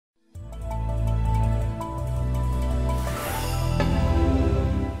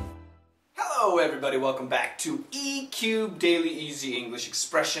everybody, welcome back to E-Cube Daily Easy English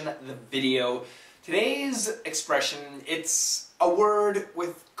Expression, the video. Today's expression, it's a word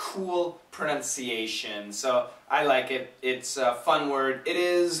with cool pronunciation, so I like it. It's a fun word. It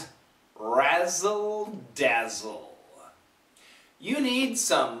is razzle-dazzle. You need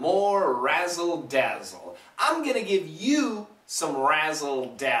some more razzle-dazzle. I'm gonna give you some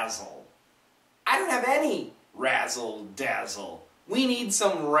razzle-dazzle. I don't have any razzle-dazzle. We need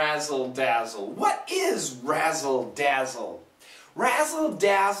some razzle-dazzle. What is razzle-dazzle?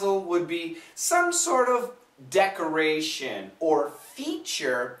 Razzle-dazzle would be some sort of decoration or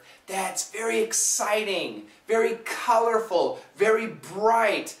feature that's very exciting, very colorful, very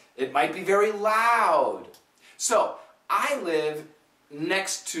bright. It might be very loud. So, I live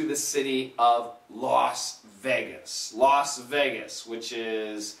next to the city of Las Vegas. Las Vegas, which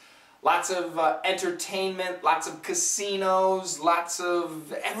is lots of entertainment, lots of casinos, lots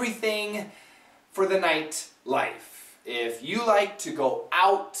of everything for the nightlife. If you like to go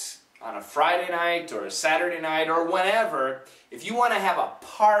out on a Friday night or a Saturday night or whenever, if you want to have a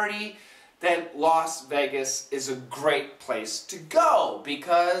party, then Las Vegas is a great place to go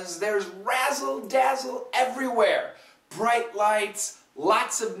because there's razzle-dazzle everywhere. Bright lights,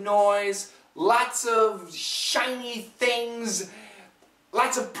 lots of noise, lots of shiny things,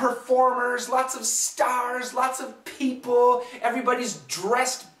 lots of performers, lots of stars, lots of people. Everybody's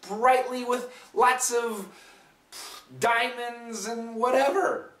dressed brightly with lots of diamonds and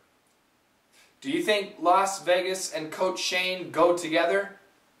whatever. Do you think Las Vegas and Coach Shane go together?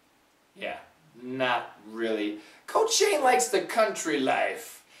 Yeah, not really. Coach Shane likes the country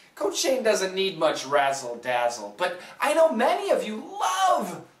life. Coach Shane doesn't need much razzle-dazzle, but I know many of you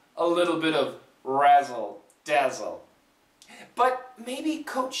love a little bit of razzle-dazzle. But maybe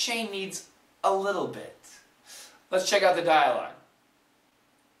Coach Shane needs a little bit. Let's check out the dialogue.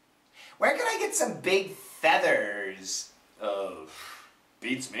 Where can I get some big feathers?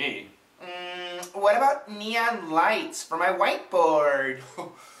 Beats me. What about neon lights for my whiteboard?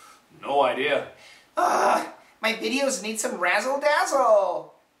 No idea. My videos need some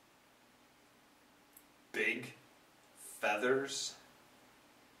razzle-dazzle. Big feathers?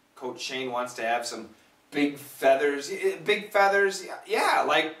 Coach Shane wants to have some big feathers. Big feathers, yeah,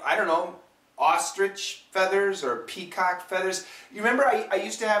 like, I don't know, ostrich feathers or peacock feathers. You remember I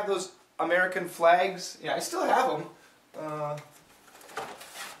used to have those American flags? Yeah, I still have them.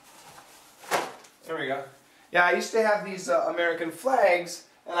 There we go. Yeah, I used to have these American flags,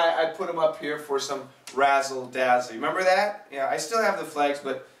 and I put them up here for some razzle-dazzle. You remember that? Yeah, I still have the flags,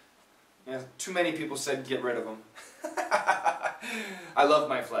 but yeah, too many people said get rid of them. I love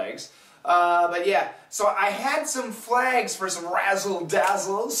my flags. But yeah, so I had some flags for some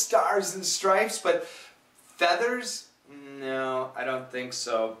razzle-dazzle, stars and stripes, but feathers? No, I don't think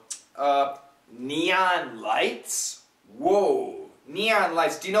so. Neon lights? Whoa, neon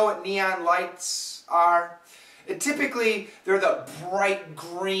lights. Do you know what neon lights are? Typically, they're the bright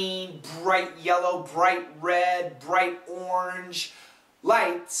green, bright yellow, bright red, bright orange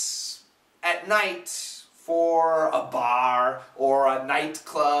lights at night for a bar or a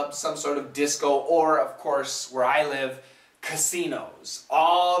nightclub, some sort of disco, or of course, where I live, casinos.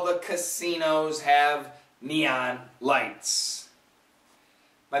 All the casinos have neon lights.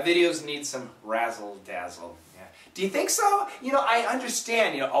 My videos need some razzle-dazzle. Yeah. Do you think so? You know, I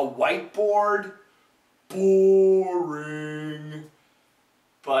understand, you know, a whiteboard, boring.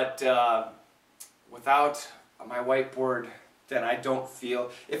 But without my whiteboard, then I don't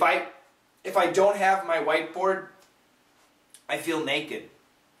feel, if I don't have my whiteboard, I feel naked.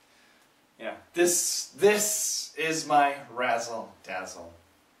 Yeah, this is my razzle-dazzle.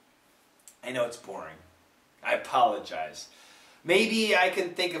 I know it's boring. I apologize. Maybe I can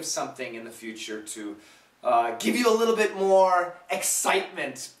think of something in the future to give you a little bit more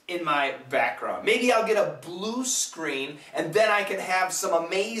excitement in my background. Maybe I'll get a blue screen and then I can have some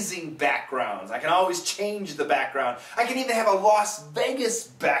amazing backgrounds. I can always change the background. I can even have a Las Vegas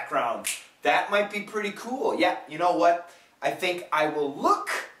background. That might be pretty cool. Yeah, you know what? I think I will look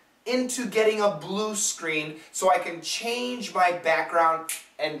into getting a blue screen so I can change my background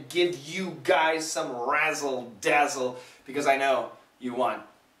and give you guys some razzle-dazzle because I know you want,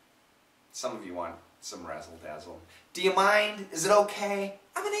 some of you want some razzle-dazzle. Do you mind? Is it okay?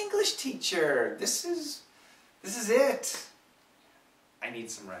 I'm an English teacher. This is it. I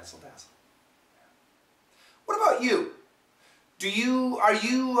need some razzle-dazzle. What about you? Are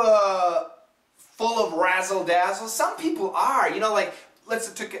you full of razzle-dazzle? Some people are. You know, like let's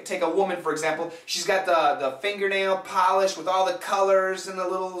take a woman, for example. She's got the fingernail polish with all the colors and the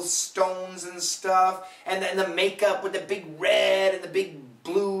little stones and stuff, and then the makeup with the big red and the big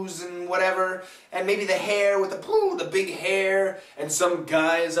blues and whatever, and maybe the hair with the big hair, and some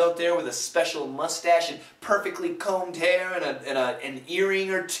guys out there with a special mustache and perfectly combed hair and an earring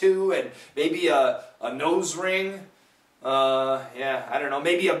or two, and maybe a nose ring. Yeah, I don't know,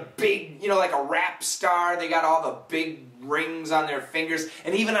 maybe a big, like a rap star. They got all the big rings on their fingers,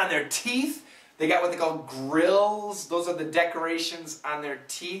 and even on their teeth. They got what they call grills. Those are the decorations on their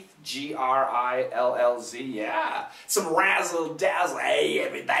teeth. G-R-I-L-L-Z, yeah. Some razzle-dazzle. Hey,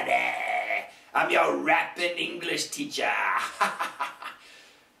 everybody, I'm your rapping English teacher.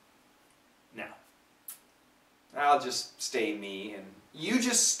 No. I'll just stay me, and you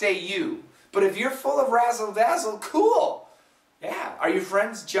just stay you. But if you're full of razzle-dazzle, cool. Yeah, are your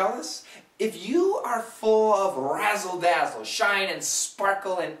friends jealous? If you are full of razzle-dazzle, shine and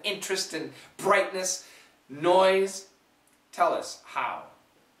sparkle and interest and brightness, noise, tell us how.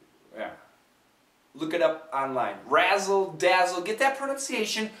 Yeah. Look it up online. Razzle-dazzle. Get that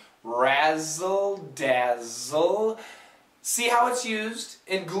pronunciation. Razzle-dazzle. See how it's used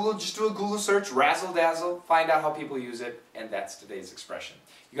in Google. Just do a Google search, razzle-dazzle. Find out how people use it, and that's today's expression.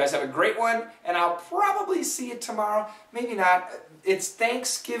 You guys have a great one, and I'll probably see you tomorrow. Maybe not. It's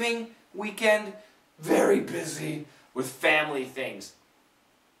Thanksgiving weekend. Very busy with family things.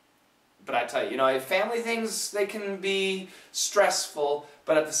 But I tell you, family things, they can be stressful,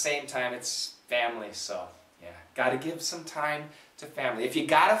 but at the same time, it's family, so yeah. Got to give some time to family. If you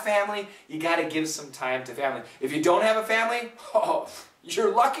got a family, you got to give some time to family. If you don't have a family, oh,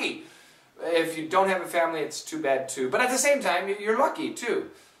 you're lucky. If you don't have a family, it's too bad too. But at the same time, you're lucky too,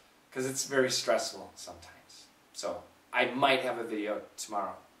 because it's very stressful sometimes. So I might have a video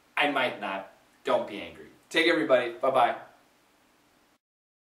tomorrow. I might not. Don't be angry. Take care, everybody. Bye-bye.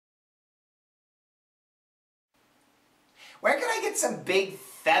 Where can I get some big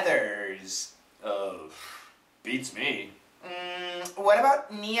feathers? Beats me. What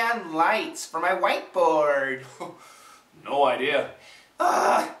about neon lights for my whiteboard? No idea.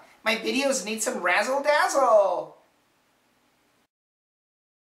 My videos need some razzle-dazzle.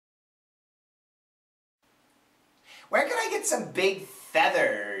 Where can I get some big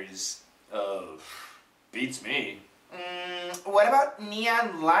feathers? Beats me. What about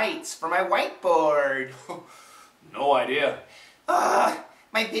neon lights for my whiteboard? No idea.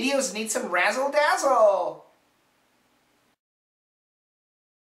 My videos need some razzle-dazzle.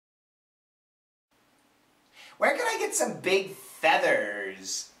 Where can I get some big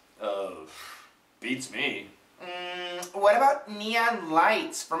feathers? Beats me. What about neon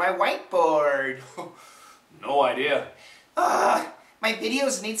lights for my whiteboard? No idea. My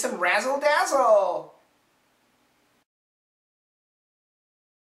videos need some razzle-dazzle.